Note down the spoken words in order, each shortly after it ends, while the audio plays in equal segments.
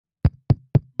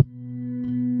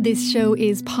This show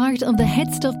is part of the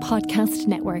Head Stuff Podcast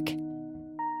Network.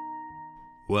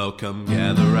 Welcome,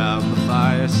 gather round the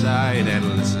fireside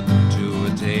and listen to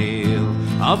a tale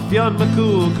of Fionn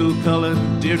McCool,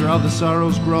 Cullen, Deirdre of the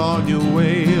Sorrows, Gráinne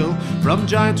Wail. From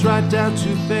giants right down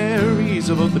to fairies,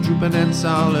 of both the drooping and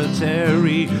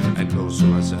solitary, and those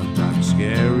who are sometimes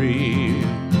scary.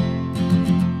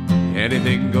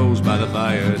 Anything goes by the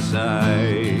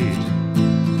fireside.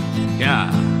 Yeah.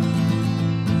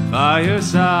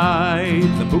 Fireside,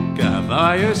 the Puka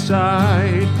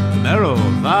fireside, the Marrow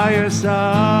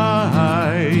fireside.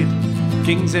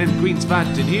 Kings and queens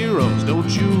fighting heroes,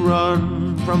 don't you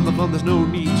run from the fun, there's no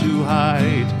need to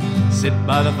hide. Sit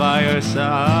by the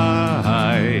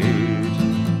fireside.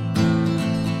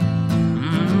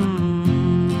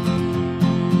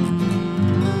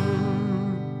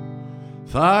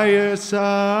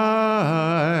 Fireside.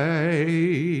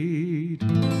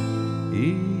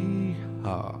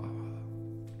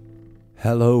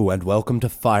 Hello and welcome to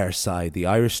Fireside, the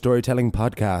Irish storytelling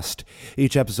podcast.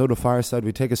 Each episode of Fireside,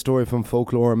 we take a story from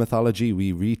folklore or mythology,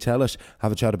 we retell it,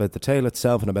 have a chat about the tale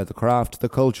itself and about the craft, the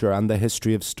culture and the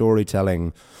history of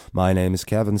storytelling. My name is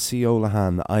Kevin C.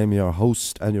 O'Lahan. I am your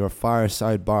host and your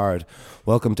Fireside Bard.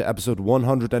 Welcome to episode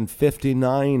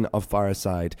 159 of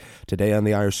Fireside. Today on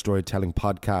the Irish Storytelling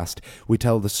Podcast, we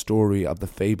tell the story of the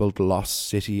fabled lost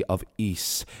city of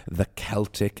Ys, the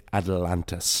Celtic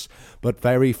Atlantis. But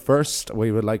very first,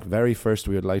 we would like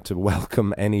to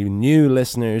welcome any new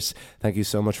listeners. Thank you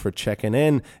so much for checking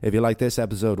in. If you like this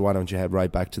episode, why don't you head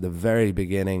right back to the very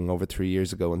beginning over 3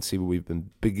 years ago and see what we've been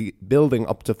building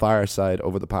up to Fireside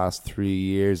over the past 3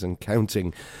 years and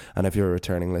counting. And if you're a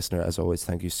returning listener, as always,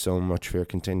 thank you so much for your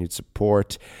continued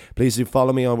support. Please do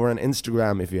follow me over on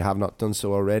Instagram if you have not done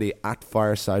so already, at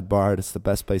Fireside Bard. It's the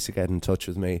best place to get in touch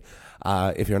with me.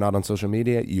 If you're not on social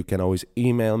media, you can always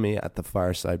email me at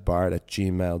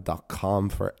thefiresidebard@gmail.com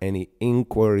for any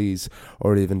inquiries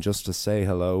or even just to say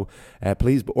hello.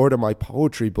 Please order my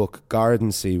poetry book,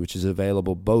 Garden Sea, which is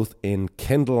available both in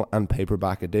Kindle and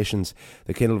paperback editions.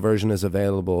 The Kindle version is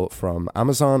available from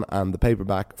Amazon and the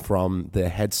paperback from the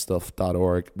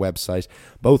headstuff.org website.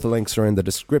 Both links are in the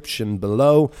description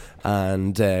below,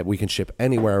 and we can ship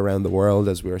anywhere around the world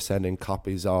as we are sending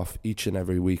copies off each and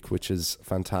every week, which is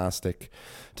fantastic.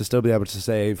 To still be able to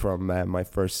say from my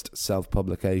first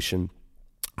self-publication,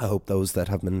 I hope those that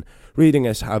have been reading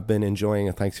it have been enjoying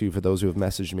it. Thanks to you for those who have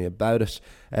messaged me about it.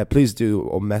 Please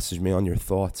do message me on your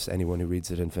thoughts, anyone who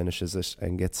reads it and finishes it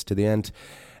and gets to the end.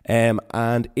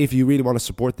 And if you really want to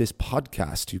support this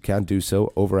podcast, you can do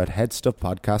so over at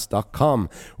headstuffpodcast.com,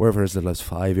 where for as little as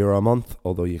 €5 a month,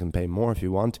 although you can pay more if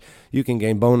you want. You can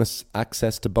gain bonus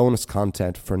access to bonus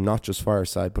content for not just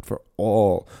Fireside, but for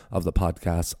all of the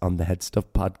podcasts on the Head Stuff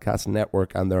Podcast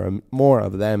Network, and there are more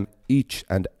of them each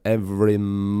and every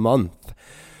month.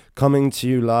 Coming to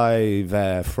you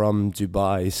live from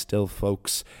Dubai still,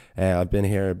 folks. I've been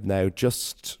here now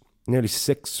just nearly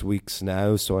 6 weeks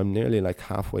now, so I'm nearly like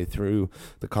halfway through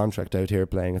the contract out here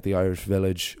playing at the Irish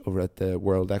Village over at the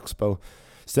World Expo.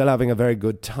 Still having a very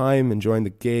good time, enjoying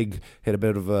the gig. Hit a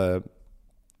bit of a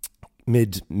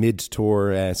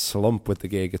mid-tour slump with the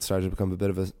gig. It started to become a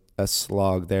bit of a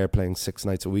slog there, playing 6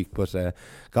 nights a week, but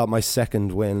got my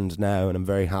second wind now, and I'm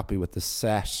very happy with the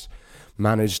set.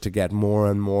 Managed to get more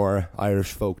and more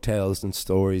Irish folk tales and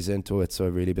stories into it, so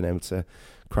I've really been able to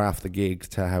craft the gig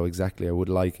to how exactly I would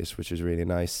like it, which is really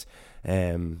nice.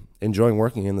 Enjoying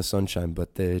working in the sunshine,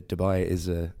 but the Dubai is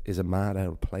a mad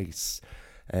out place.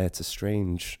 It's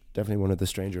definitely one of the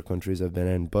stranger countries I've been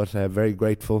in, but very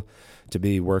grateful to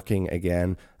be working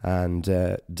again, and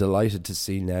delighted to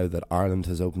see now that Ireland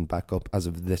has opened back up as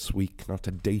of this week. Not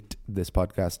to date this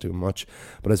podcast too much,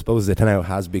 but I suppose it now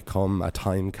has become a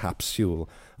time capsule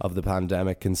of the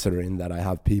pandemic, considering that I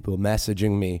have people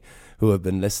messaging me who have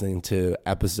been listening to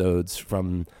episodes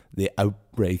from the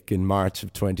outbreak in March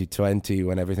of 2020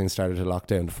 when everything started to lock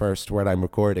down first, where I'm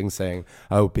recording saying,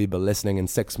 I hope people listening in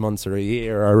 6 months or a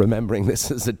year are remembering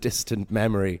this as a distant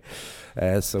memory.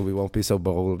 So we won't be so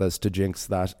bold as to jinx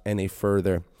that any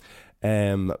further.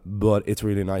 But it's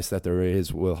really nice that there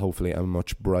is, well, hopefully a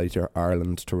much brighter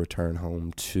Ireland to return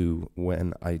home to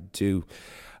when I do.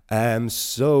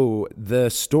 So the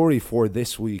story for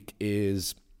this week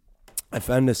is, I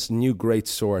found this new great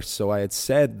source. So I had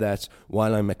said that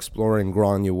while I'm exploring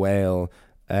Gráinne Wail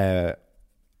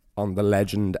on the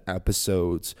legend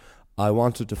episodes, I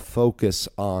wanted to focus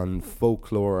on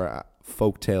folklore,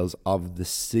 folktales of the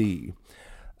sea,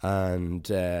 and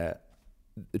to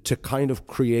kind of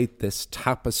create this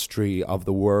tapestry of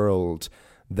the world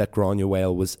that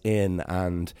Granuaile was in,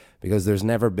 and because there's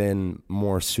never been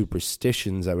more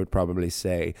superstitions, I would probably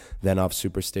say, than of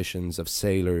superstitions of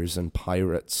sailors and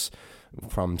pirates,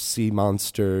 from sea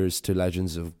monsters to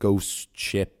legends of ghost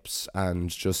ships and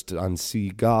just on sea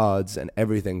gods and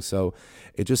everything. So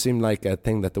it just seemed like a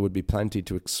thing that there would be plenty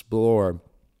to explore.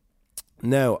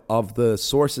 Now, of the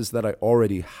sources that I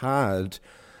already had,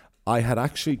 I had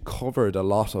actually covered a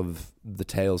lot of the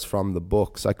tales from the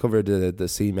books. I covered the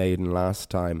Sea Maiden last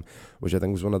time, which I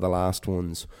think was one of the last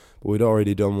ones. But we'd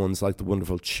already done ones like The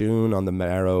Wonderful Tune on the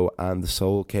Marrow and The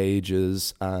Soul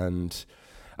Cages and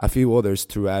a few others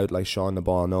throughout, like Sean na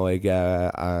Bán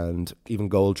Oige and even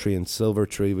Gold Tree and Silver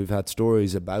Tree. We've had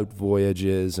stories about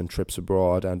voyages and trips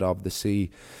abroad and of the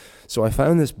sea. So I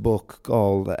found this book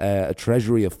called A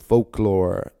Treasury of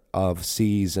Folklore of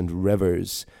Seas and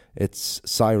Rivers. It's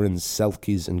Sirens,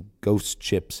 Selkies and Ghost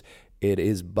Ships. It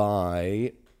is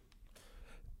by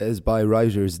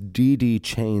writers D.D.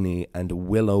 Cheney and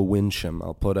Willow Winsham.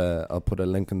 I'll put a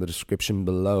link in the description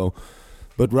below.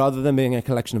 But rather than being a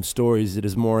collection of stories, it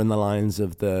is more in the lines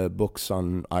of the books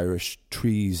on Irish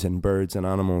trees and birds and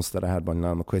animals that I had by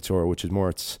Niall McQuittor, which is more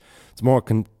it's more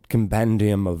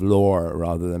compendium of lore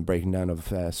rather than breaking down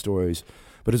of stories.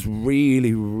 But it's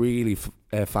really, really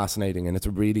fascinating, and it's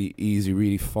a really easy,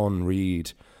 really fun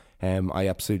read. I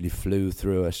absolutely flew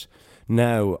through it.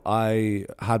 Now, I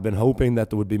had been hoping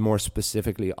that there would be more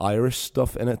specifically Irish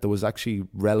stuff in it. There was actually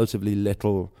relatively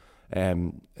little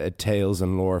tales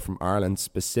and lore from Ireland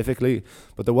specifically,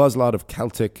 but there was a lot of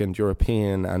Celtic and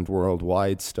European and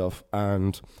worldwide stuff.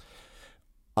 And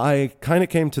I kind of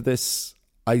came to this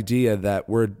idea that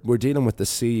we're dealing with the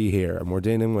sea here, and we're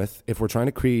dealing with, if we're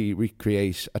trying to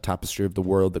recreate a tapestry of the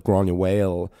world that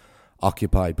Granuaile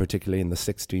occupied, particularly in the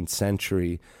 16th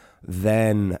century,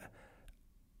 then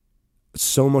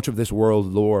so much of this world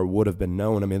lore would have been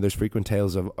known. I mean, there's frequent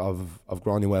tales of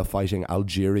Granuaile fighting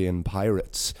Algerian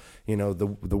pirates. You know,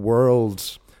 the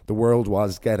world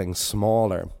was getting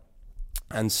smaller.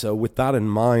 And so with that in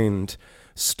mind,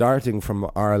 starting from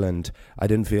Ireland, I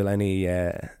didn't feel any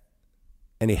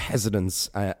hesitance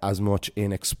as much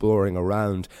in exploring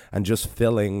around and just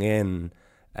filling in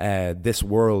this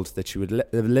world that you would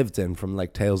have lived in, from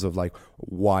like tales of like,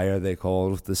 why are they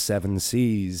called the Seven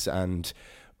Seas, and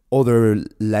other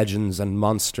legends and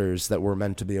monsters that were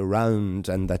meant to be around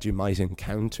and that you might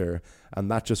encounter.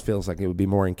 And that just feels like it would be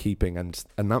more in keeping, and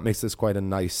that makes this quite a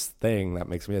nice thing. That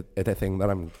makes me a thing that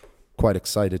I'm quite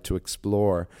excited to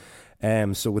explore.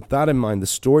 So with that in mind, the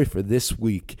story for this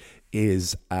week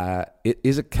is it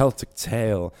is a Celtic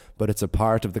tale, but it's a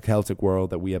part of the Celtic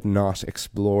world that we have not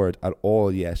explored at all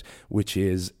yet, which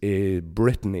is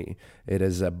Brittany. It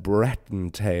is a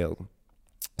Breton tale.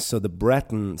 So the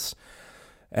Bretons,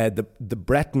 the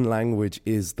Breton language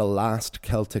is the last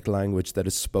Celtic language that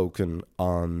is spoken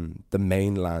on the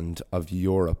mainland of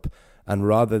Europe, and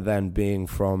rather than being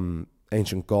from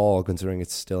ancient Gaul, considering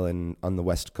it's still on the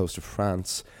west coast of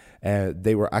France,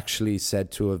 they were actually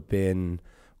said to have been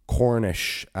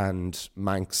Cornish and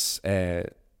Manx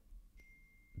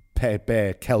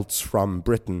Celts from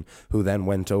Britain, who then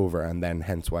went over, and then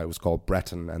hence why it was called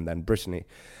Breton and then Brittany.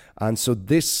 And so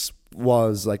this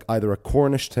was like either a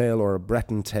Cornish tale or a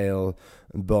Breton tale,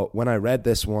 but when I read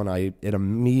this one, it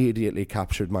immediately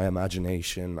captured my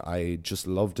imagination. I just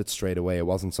loved it straight away. It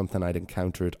wasn't something I'd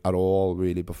encountered at all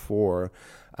really before,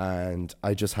 and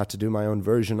I just had to do my own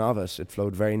version of it. It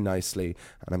flowed very nicely,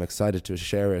 and I'm excited to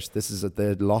share it. This is at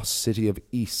the lost city of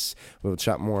Ys. We'll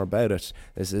chat more about it.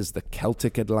 This is the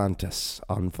Celtic Atlantis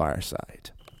on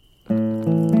Fireside.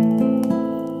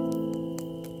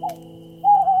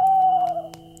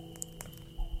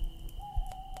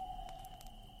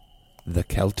 The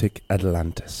Celtic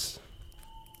Atlantis.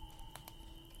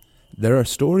 There are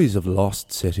stories of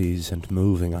lost cities and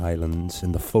moving islands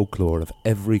in the folklore of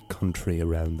every country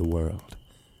around the world.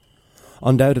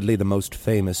 Undoubtedly the most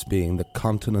famous being the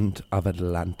continent of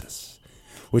Atlantis,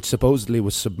 which supposedly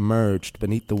was submerged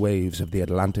beneath the waves of the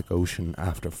Atlantic Ocean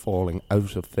after falling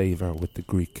out of favour with the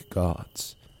Greek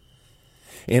gods.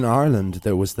 In Ireland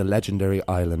there was the legendary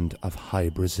island of High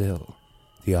Brazil,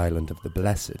 the island of the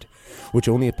Blessed, which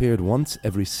only appeared once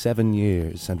every 7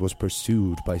 years and was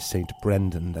pursued by Saint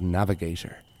Brendan the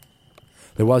Navigator.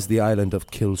 There was the island of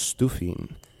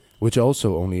Kilstufin, which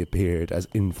also only appeared as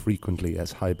infrequently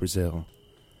as High Brazil,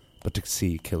 but to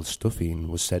see Kilstufin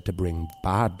was said to bring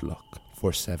bad luck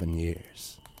for 7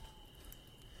 years.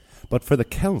 But for the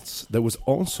Celts there was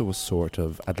also a sort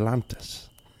of Atlantis,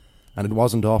 and it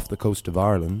wasn't off the coast of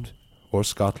Ireland, or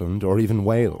Scotland, or even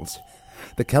Wales.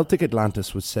 The Celtic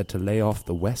Atlantis was said to lay off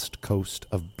the west coast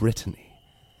of Brittany,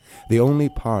 the only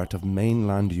part of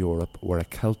mainland Europe where a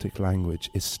Celtic language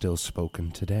is still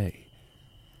spoken today.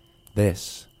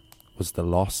 This was the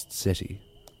lost city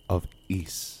of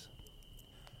Ys.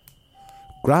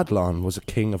 Gradlon was a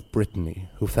king of Brittany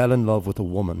who fell in love with a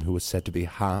woman who was said to be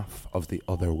half of the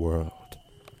other world.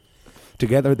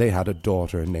 Together they had a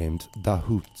daughter named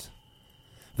Dahut.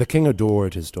 The king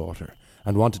adored his daughter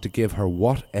and wanted to give her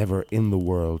whatever in the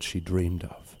world she dreamed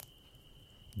of.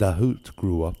 Dahut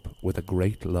grew up with a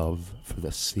great love for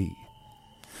the sea,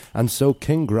 and so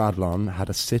King Gradlon had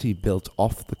a city built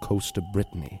off the coast of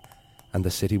Brittany, and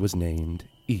the city was named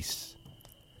Ys.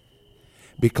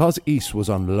 Because Ys was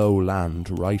on low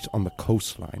land right on the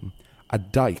coastline, a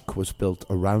dike was built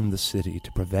around the city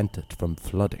to prevent it from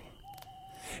flooding.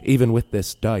 Even with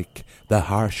this dike, the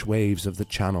harsh waves of the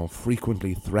channel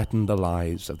frequently threatened the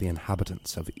lives of the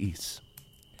inhabitants of Ys.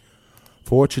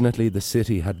 Fortunately, the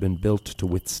city had been built to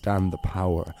withstand the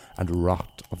power and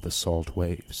rot of the salt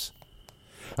waves.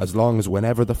 As long as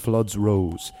whenever the floods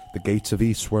rose, the gates of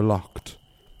Ys were locked,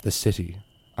 the city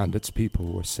and its people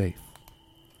were safe.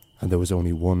 And there was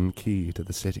only one key to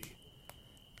the city,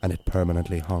 and it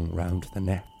permanently hung round the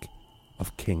neck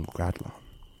of King Gradlon.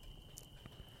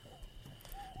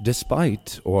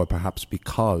 Despite, or perhaps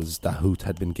because, Dahut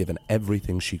had been given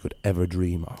everything she could ever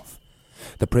dream of,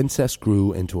 the princess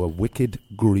grew into a wicked,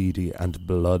 greedy, and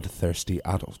bloodthirsty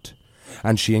adult,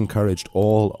 and she encouraged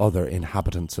all other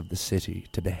inhabitants of the city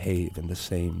to behave in the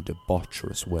same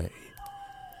debaucherous way.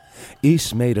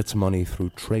 Ys made its money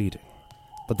through trading,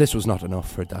 but this was not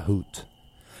enough for Dahut.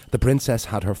 The princess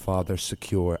had her father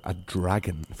secure a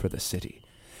dragon for the city,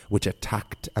 which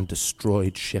attacked and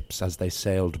destroyed ships as they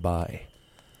sailed by.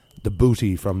 The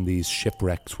booty from these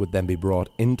shipwrecks would then be brought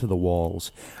into the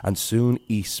walls, and soon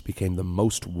Ys became the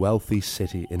most wealthy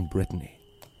city in Brittany.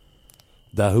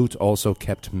 Dahut also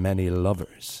kept many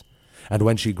lovers, and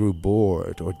when she grew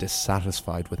bored or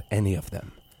dissatisfied with any of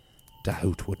them,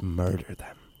 Dahut would murder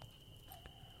them.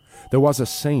 There was a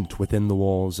saint within the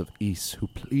walls of Ys who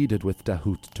pleaded with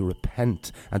Dahut to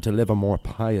repent and to live a more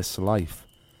pious life,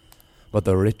 but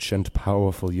the rich and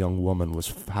powerful young woman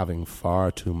was having far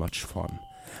too much fun,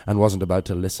 and wasn't about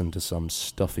to listen to some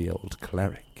stuffy old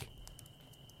cleric.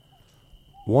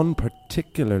 One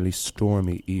particularly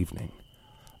stormy evening,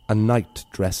 a knight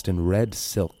dressed in red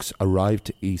silks arrived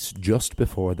to Ys just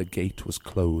before the gate was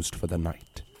closed for the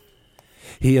night.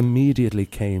 He immediately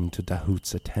came to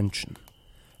Dahut's attention,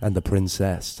 and the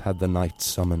princess had the knight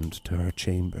summoned to her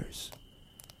chambers.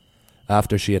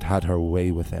 After she had had her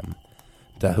way with him,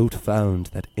 Dahut found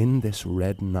that in this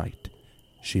red knight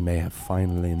she may have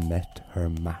finally met her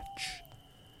match.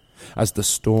 As the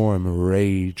storm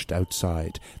raged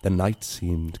outside, the knight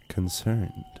seemed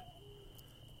concerned.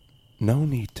 "No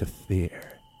need to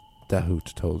fear,"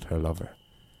 Dahut told her lover.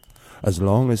 "As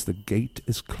long as the gate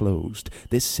is closed,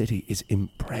 this city is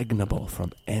impregnable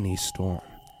from any storm.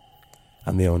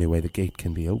 And the only way the gate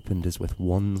can be opened is with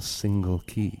one single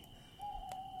key.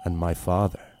 And my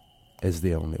father is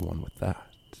the only one with that."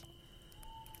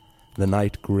 The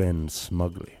knight grinned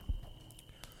smugly.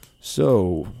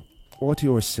 "So, what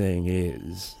you're saying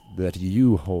is that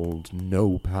you hold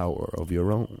no power of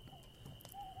your own."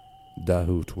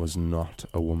 Dahut was not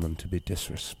a woman to be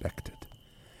disrespected.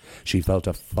 She felt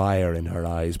a fire in her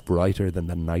eyes brighter than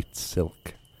the knight's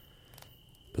silk.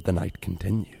 But the knight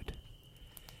continued.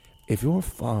 "If your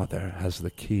father has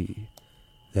the key,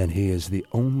 then he is the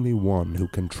only one who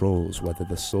controls whether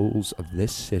the souls of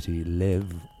this city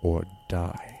live or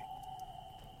die."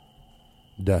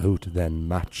 Dahut then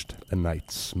matched the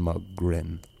knight's smug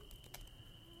grin.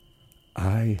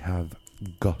 "I have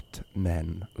got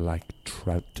men like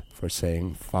trout for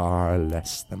saying far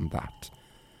less than that,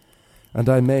 and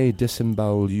I may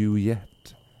disembowel you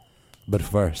yet. But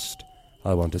first,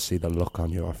 I want to see the look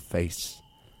on your face."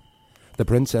 The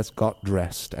princess got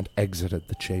dressed and exited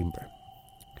the chamber.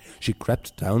 She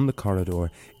crept down the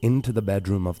corridor into the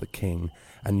bedroom of the king,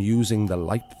 and using the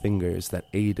light fingers that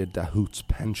aided Dahut's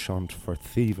penchant for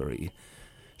thievery,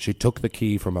 she took the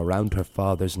key from around her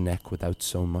father's neck without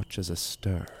so much as a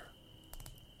stir.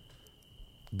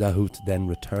 Dahut then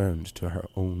returned to her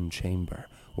own chamber,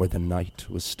 where the knight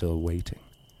was still waiting.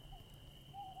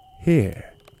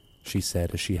 "Here," she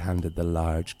said as she handed the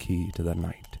large key to the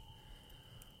knight.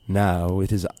 "Now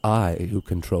it is I who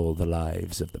control the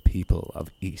lives of the people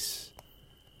of Ys."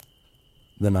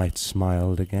 The knight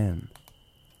smiled again,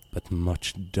 but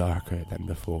much darker than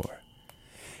before.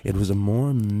 It was a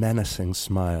more menacing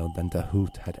smile than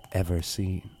Dahut had ever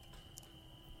seen.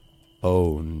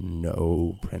 "Oh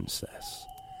no, princess.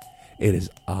 It is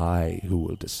I who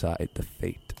will decide the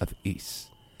fate of Ys,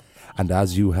 And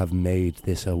as you have made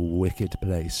this a wicked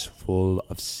place full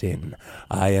of sin,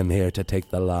 I am here to take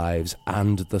the lives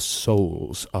and the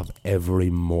souls of every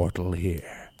mortal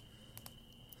here."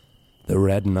 The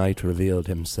Red Knight revealed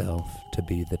himself to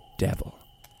be the devil.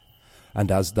 And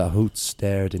as Dahut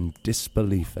stared in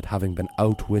disbelief at having been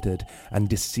outwitted and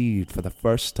deceived for the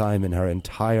first time in her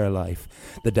entire life,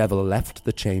 the devil left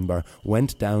the chamber,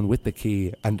 went down with the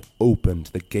key, and opened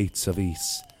the gates of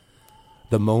Ys.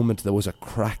 The moment there was a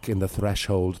crack in the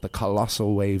threshold, the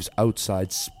colossal waves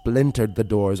outside splintered the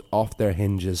doors off their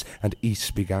hinges, and Ys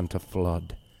began to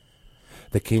flood.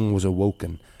 The king was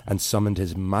awoken and summoned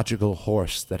his magical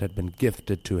horse that had been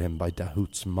gifted to him by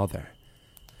Dahut's mother.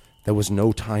 There was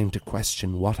no time to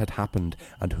question what had happened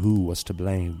and who was to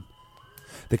blame.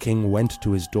 The king went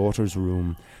to his daughter's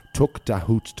room, took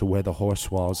Dahut to where the horse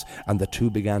was, and the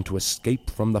two began to escape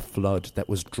from the flood that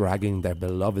was dragging their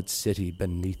beloved city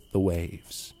beneath the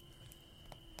waves.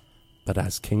 But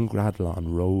as King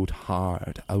Gradlon rode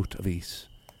hard out of Ys,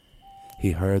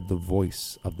 he heard the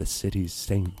voice of the city's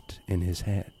saint in his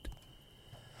head.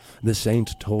 The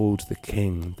saint told the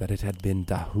king that it had been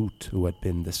Dahut who had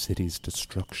been the city's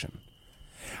destruction,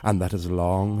 and that as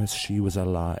long as she was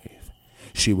alive,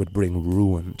 she would bring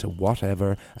ruin to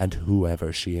whatever and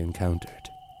whoever she encountered.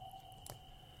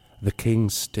 The king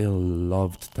still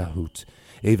loved Dahut,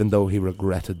 even though he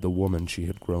regretted the woman she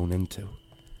had grown into.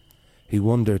 He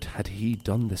wondered, had he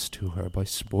done this to her by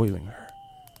spoiling her?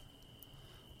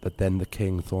 But then the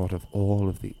king thought of all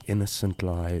of the innocent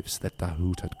lives that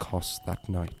Dahut had cost that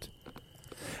night.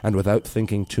 And without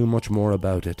thinking too much more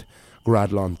about it,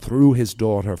 Gradlon threw his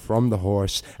daughter from the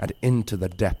horse and into the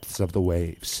depths of the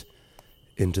waves,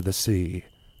 into the sea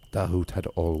Dahut had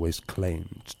always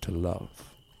claimed to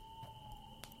love.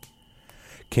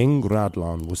 King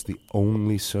Gradlon was the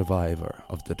only survivor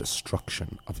of the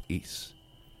destruction of Ys.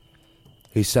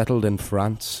 He settled in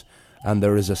France, and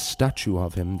there is a statue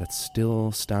of him that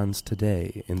still stands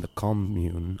today in the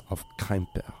commune of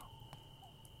Quimper.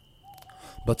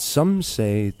 But some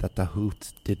say that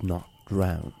Dahut did not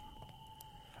drown,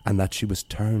 and that she was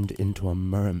turned into a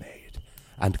mermaid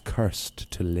and cursed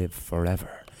to live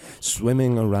forever,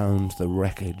 swimming around the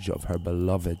wreckage of her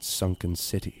beloved sunken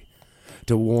city,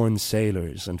 to warn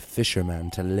sailors and fishermen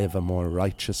to live a more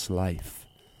righteous life.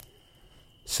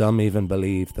 Some even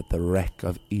believe that the wreck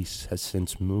of Ys has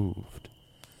since moved,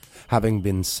 having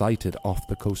been sighted off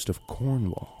the coast of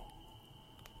Cornwall.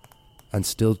 And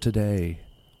still today,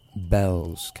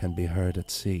 bells can be heard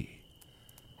at sea,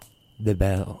 the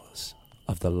bells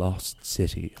of the lost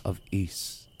city of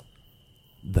Ys,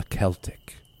 the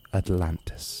Celtic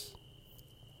Atlantis.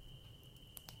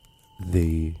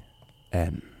 The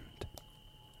end.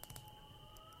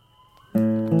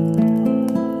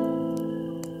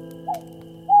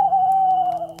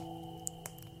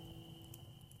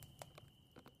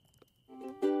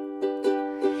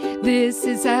 This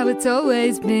is how it's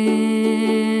always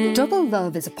been. Double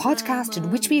Love is a podcast in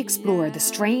which we explore the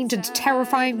strange and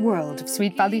terrifying world of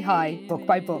Sweet Valley High, book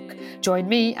by book. Join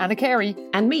me, Anna Carey.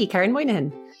 And me, Karen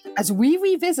Moynihan. As we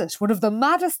revisit one of the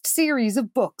maddest series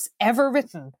of books ever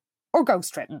written, or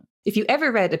ghostwritten. If you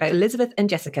ever read about Elizabeth and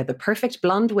Jessica, the perfect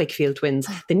blonde Wakefield twins,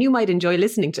 then you might enjoy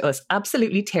listening to us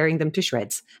absolutely tearing them to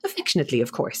shreds. Affectionately,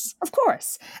 of course. Of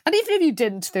course. And even if you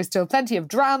didn't, there's still plenty of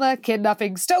drama,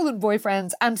 kidnapping, stolen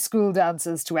boyfriends, and school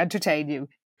dances to entertain you.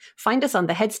 Find us on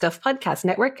the Head Stuff Podcast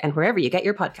Network and wherever you get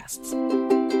your podcasts.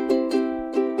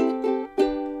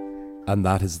 And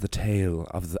that is the tale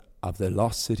of the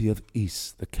lost city of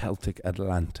Ys, the Celtic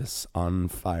Atlantis, on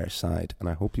Fireside. And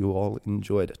I hope you all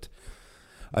enjoyed it.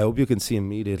 I hope you can see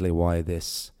immediately why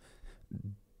this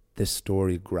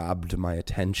story grabbed my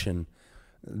attention.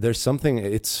 There's something,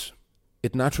 it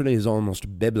naturally is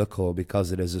almost biblical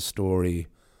because it is a story.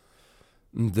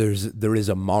 There is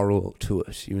a moral to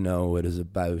it, you know. It is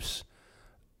about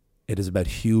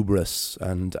hubris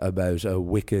and about a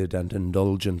wicked and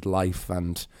indulgent life,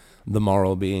 and the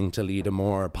moral being to lead a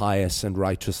more pious and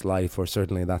righteous life, or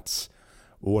certainly that's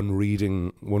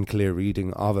one clear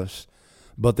reading of it.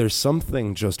 But there's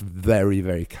something just very,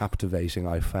 very captivating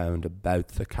I found about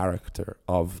the character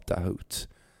of Dahut.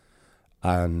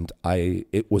 And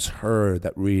it was her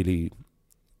that really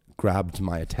grabbed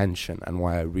my attention and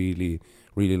why I really,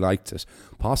 really liked it.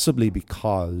 Possibly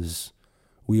because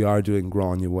we are doing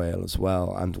Granuaile as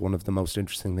well. And one of the most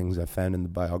interesting things I found in the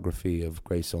biography of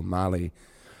Grace O'Malley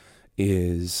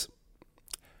is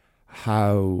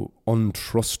how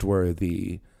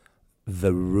untrustworthy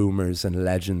the rumours and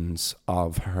legends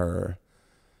of her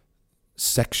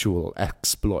sexual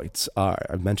exploits are.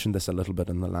 I mentioned this a little bit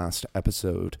in the last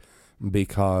episode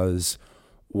because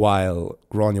while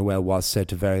Granuaile was said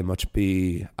to very much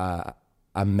be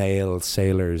a male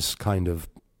sailor's kind of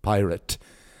pirate,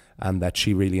 and that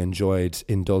she really enjoyed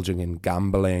indulging in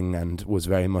gambling and was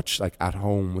very much like at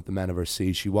home with the men of her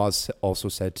sea. She was also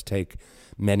said to take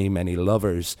many, many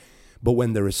lovers. But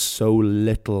when there is so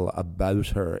little about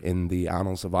her in the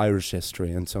annals of Irish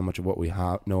history, and so much of what we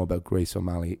know about Grace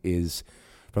O'Malley is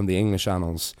from the English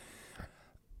annals,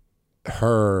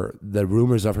 the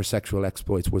rumours of her sexual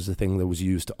exploits was the thing that was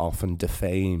used to often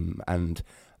defame and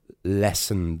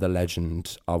lessen the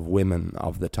legend of women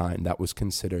of the time. That was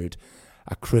considered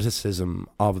a criticism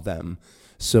of them.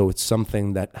 So it's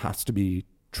something that has to be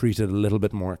treated a little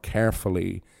bit more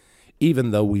carefully.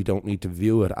 Even though we don't need to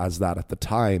view it as that at the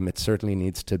time, it certainly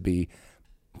needs to be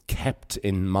kept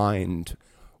in mind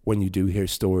when you do hear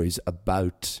stories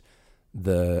about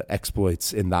the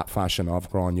exploits in that fashion of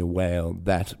Granuaile,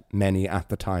 that many at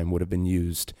the time would have been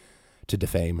used to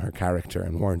defame her character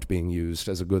and weren't being used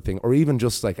as a good thing, or even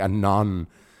just like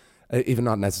even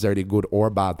not necessarily good or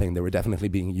bad thing. They were definitely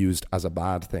being used as a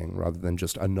bad thing rather than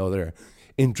just another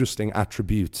interesting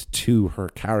attribute to her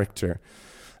character.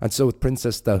 And so with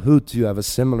Princess Dahout, you have a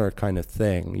similar kind of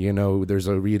thing. You know, there's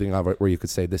a reading of it where you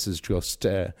could say this is just,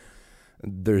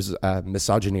 there's a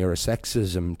misogyny or a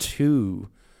sexism to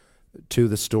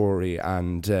the story,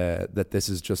 and that this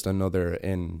is just another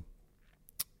in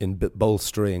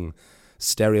bolstering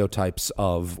stereotypes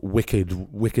of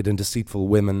wicked and deceitful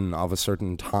women of a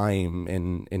certain time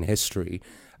in history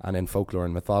and in folklore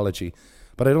and mythology.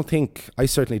 But I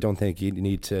certainly don't think you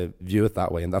need to view it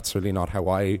that way, and that's certainly not how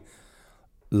I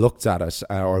looked at it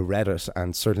or read it,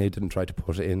 and certainly didn't try to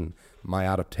put in my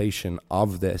adaptation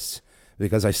of this,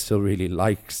 because I still really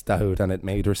liked Dahout, and it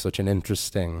made her such an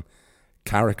interesting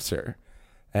character.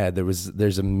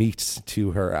 There's a meat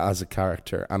to her as a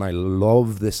character, and I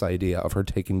love this idea of her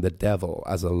taking the devil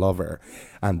as a lover,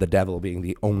 and the devil being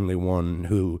the only one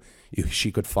who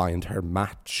she could find her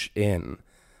match in.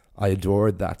 I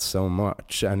adored that so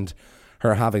much, and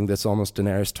her having this almost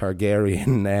Daenerys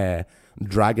Targaryen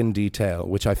dragon detail,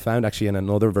 which I found actually in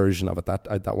another version of it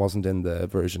that wasn't in the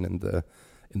version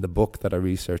in the book that I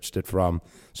researched it from.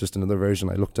 It's just another version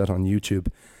I looked at on YouTube.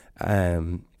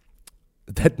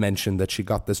 That mentioned that she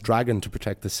got this dragon to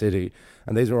protect the city,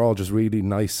 and these are all just really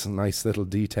nice little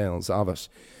details of it.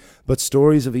 But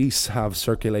stories of Ys have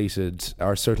circulated,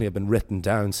 or certainly have been written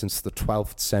down since the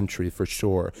 12th century for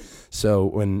sure. So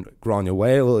when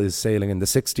Granuaile is sailing in the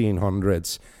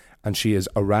 1600s, and she is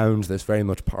around this very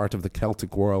much part of the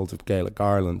Celtic world of Gaelic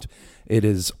Ireland, it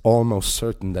is almost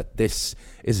certain that this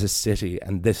is a city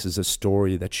and this is a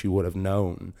story that she would have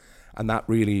known. And that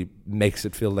really makes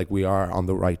it feel like we are on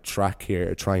the right track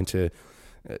here, trying to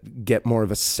get more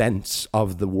of a sense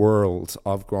of the world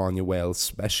of Granuaile,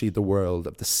 especially the world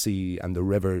of the sea and the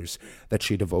rivers that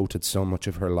she devoted so much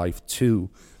of her life to.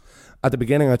 At the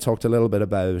beginning, I talked a little bit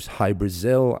about Hy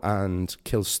Brasil and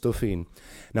Kilstuffin.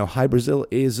 Now, Hy Brasil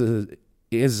is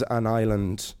an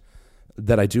island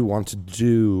that I do want to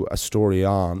do a story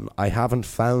on. I haven't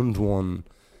found one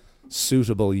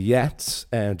suitable yet,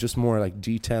 just more like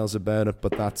details about it,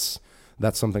 but that's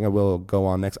something I will go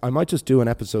on next. I might just do an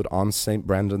episode on St.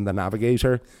 Brendan the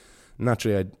Navigator.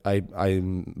 Naturally,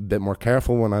 I'm a bit more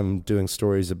careful when I'm doing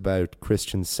stories about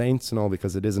Christian saints and all,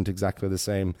 because it isn't exactly the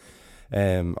same.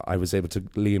 I was able to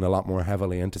lean a lot more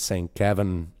heavily into St.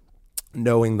 Kevin,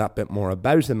 knowing that bit more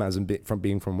about him from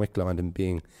being from Wicklow and him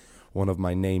being one of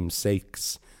my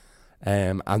namesakes.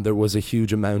 And there was a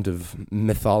huge amount of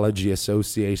mythology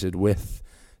associated with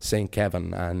St.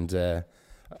 Kevin, and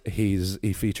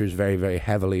he features very, very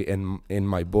heavily in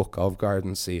my book of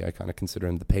Gardensea. I kind of consider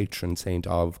him the patron saint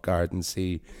of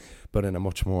Gardensea, but in a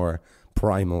much more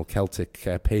primal Celtic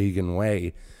pagan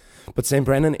way. But St.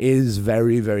 Brendan is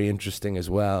very, very interesting as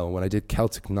well. When I did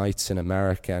Celtic Nights in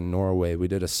America and Norway, we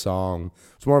did a song.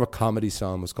 It's more of a comedy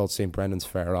song. It was called St. Brendan's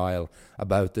Fair Isle,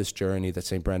 about this journey that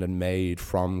St. Brendan made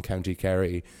from County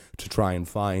Kerry to try and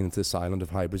find this island of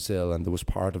Hy Brasil. And there was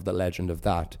part of the legend of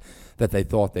that they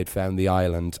thought they'd found the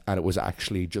island, and it was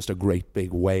actually just a great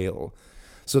big whale.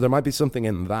 So there might be something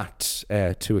in that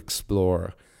to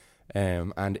explore.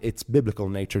 And its biblical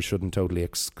nature shouldn't totally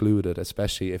exclude it,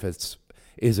 especially if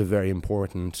is a very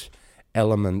important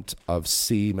element of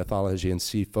sea mythology and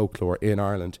sea folklore in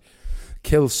Ireland.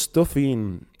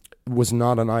 Kilstuffin was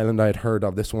not an island I'd heard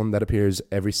of. This one that appears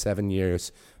every 7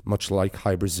 years, much like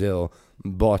Hy Brasil,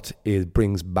 but it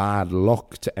brings bad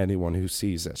luck to anyone who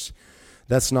sees it.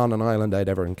 That's not an island I'd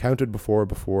ever encountered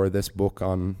before this book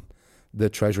on the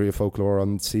Treasury of Folklore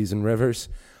on Seas and Rivers.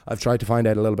 I've tried to find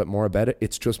out a little bit more about it.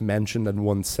 It's just mentioned in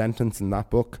one sentence in that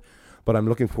book. But I'm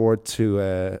looking forward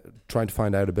to trying to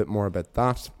find out a bit more about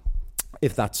that.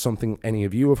 If that's something any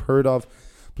of you have heard of,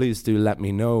 please do let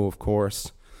me know, of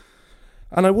course.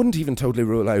 And I wouldn't even totally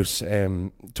rule out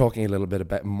talking a little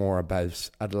bit more about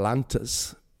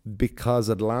Atlantis, because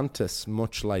Atlantis,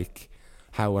 much like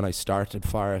how when I started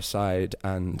Fireside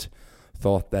and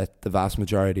thought that the vast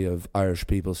majority of Irish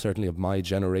people, certainly of my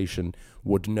generation,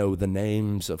 would know the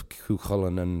names of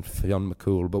Cuchulainn and Fionn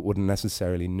McCool, but wouldn't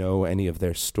necessarily know any of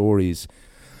their stories,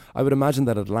 I would imagine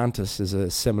that Atlantis is a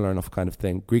similar enough kind of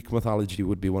thing. Greek mythology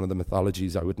would be one of the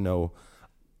mythologies I would know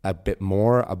a bit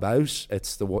more about.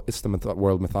 It's the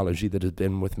world mythology that has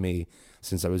been with me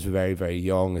since I was very, very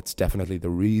young. It's definitely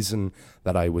the reason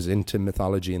that I was into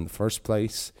mythology in the first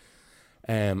place.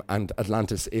 And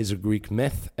Atlantis is a Greek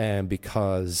myth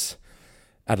because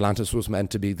Atlantis was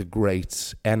meant to be the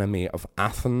great enemy of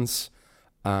Athens,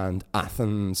 and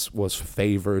Athens was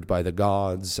favoured by the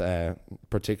gods,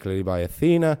 particularly by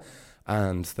Athena,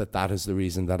 and that is the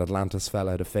reason that Atlantis fell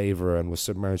out of favour and was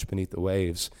submerged beneath the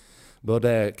waves. But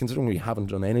considering we haven't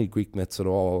done any Greek myths at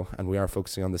all, and we are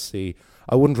focusing on the sea,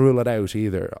 I wouldn't rule it out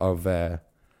either of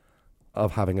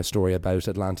having a story about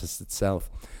Atlantis itself.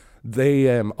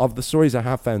 Of the stories I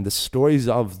have found, the stories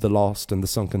of the lost and the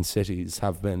sunken cities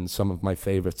have been some of my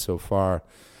favourites so far.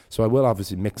 So I will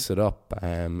obviously mix it up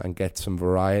and get some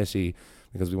variety,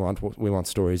 because we want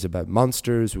stories about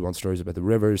monsters, we want stories about the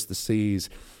rivers, the seas.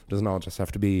 It doesn't all just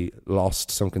have to be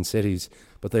lost, sunken cities,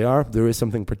 but there is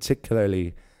something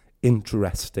particularly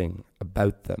interesting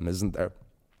about them, isn't there?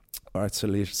 Or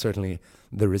certainly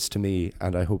there is to me,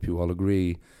 and I hope you all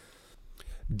agree.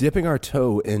 Dipping our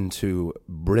toe into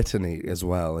Brittany as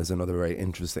well is another very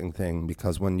interesting thing,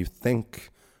 because when you think,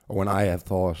 or when I have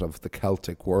thought of the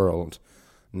Celtic world,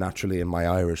 naturally in my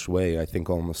Irish way, I think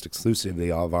almost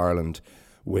exclusively of Ireland,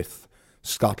 with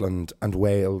Scotland and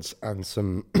Wales and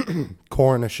some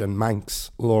Cornish and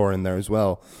Manx lore in there as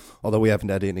well, although we haven't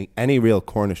had any real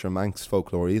Cornish or Manx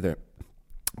folklore either.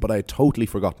 But I had totally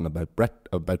forgotten about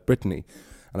Brittany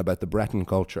and about the Breton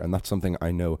culture, and that's something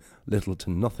I know little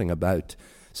to nothing about.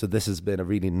 So this has been a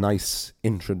really nice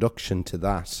introduction to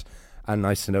that, and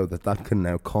nice to know that can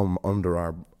now come under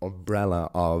our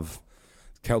umbrella of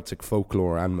Celtic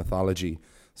folklore and mythology.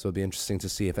 So it'll be interesting to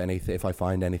see if I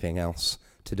find anything else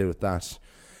to do with that.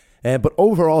 But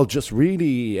overall, just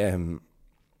really,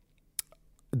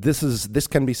 this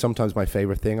can be sometimes my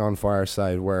favourite thing on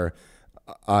Fireside, where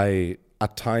I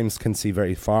at times can see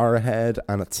very far ahead,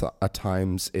 and at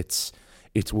times it's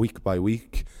week by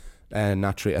week. And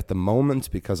naturally at the moment,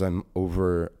 because I'm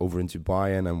over in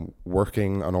Dubai and I'm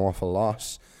working an awful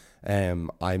lot,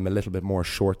 I'm a little bit more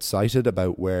short-sighted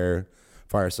about where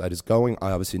Fireside is going.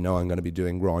 I obviously know I'm going to be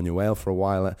doing Granuaile for a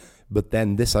while, but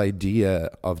then this idea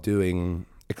of doing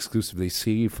exclusively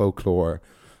sea folklore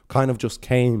kind of just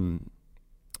came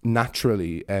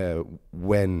naturally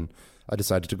when I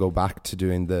decided to go back to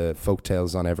doing the folk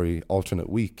tales on every alternate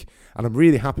week. And I'm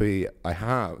really happy I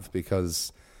have,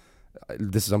 because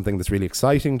this is something that's really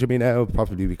exciting to me now,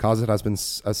 probably because it has been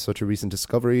such a recent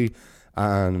discovery,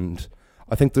 and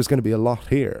I think there's going to be a lot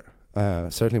here,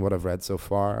 certainly what I've read so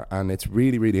far, and it's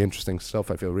really, really interesting stuff.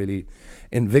 I feel really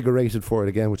invigorated for it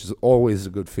again, which is always a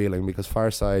good feeling, because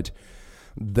Fireside,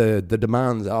 the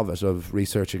demands of it, of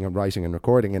researching and writing and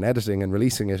recording and editing and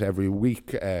releasing it every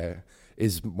week,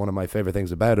 is one of my favourite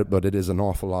things about it, but it is an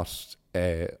awful lot.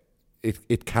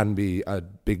 It can be a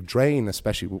big drain,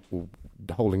 especially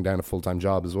holding down a full-time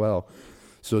job as well.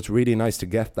 So it's really nice to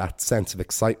get that sense of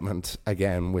excitement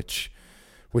again, which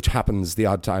happens the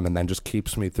odd time and then just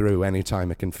keeps me through any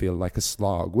time it can feel like a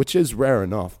slog, which is rare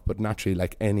enough, but naturally,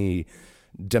 like any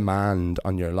demand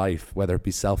on your life, whether it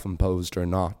be self-imposed or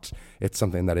not, it's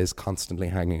something that is constantly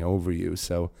hanging over you.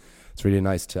 So it's really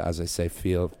nice to, as I say,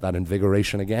 feel that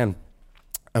invigoration again.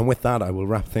 And with that, I will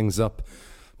wrap things up.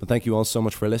 But thank you all so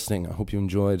much for listening. I hope you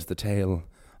enjoyed the tale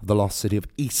of the lost city of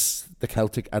Ys, the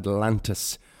Celtic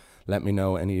Atlantis. Let me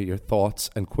know any of your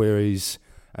thoughts and queries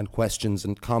and questions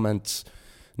and comments.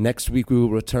 Next week we will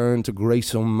return to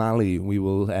Grace O'Malley. We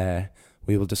will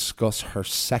discuss her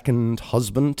second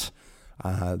husband,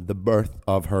 the birth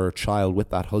of her child with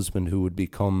that husband, who would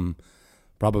become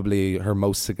probably her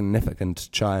most significant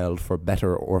child, for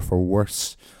better or for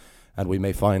worse. And we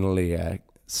may finally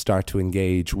start to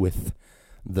engage with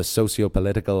the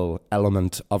socio-political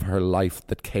element of her life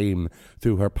that came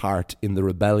through her part in the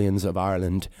rebellions of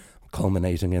Ireland,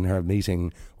 culminating in her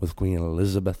meeting with Queen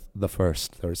Elizabeth I.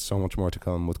 There is so much more to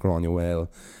come with Granuaile,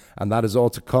 and that is all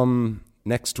to come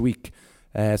next week.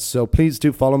 So please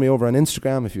do follow me over on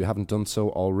Instagram if you haven't done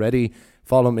so already.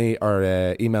 Follow me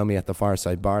or email me at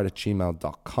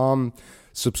thefiresideBard@gmail.com.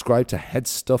 Subscribe to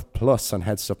Headstuff Plus on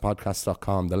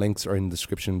headstuffpodcast.com. The links are in the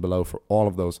description below for all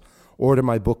of those. Order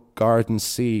my book, Garden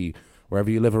Sea. Wherever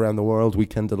you live around the world, we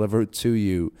can deliver it to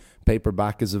you.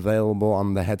 Paperback is available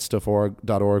on the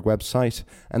headstuff.org website,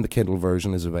 and the Kindle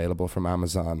version is available from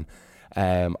Amazon.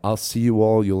 I'll see you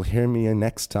all. You'll hear me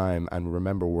next time. And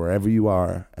remember, wherever you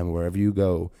are and wherever you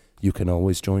go, you can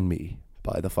always join me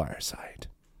by the fireside.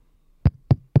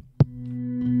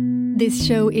 This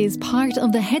show is part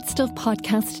of the Headstuff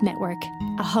Podcast Network,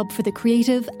 a hub for the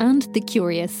creative and the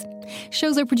curious.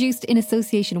 Shows are produced in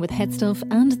association with Headstuff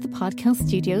and the Podcast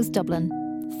Studios Dublin.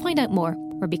 Find out more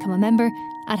or become a member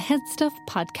at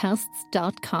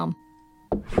headstuffpodcasts.com.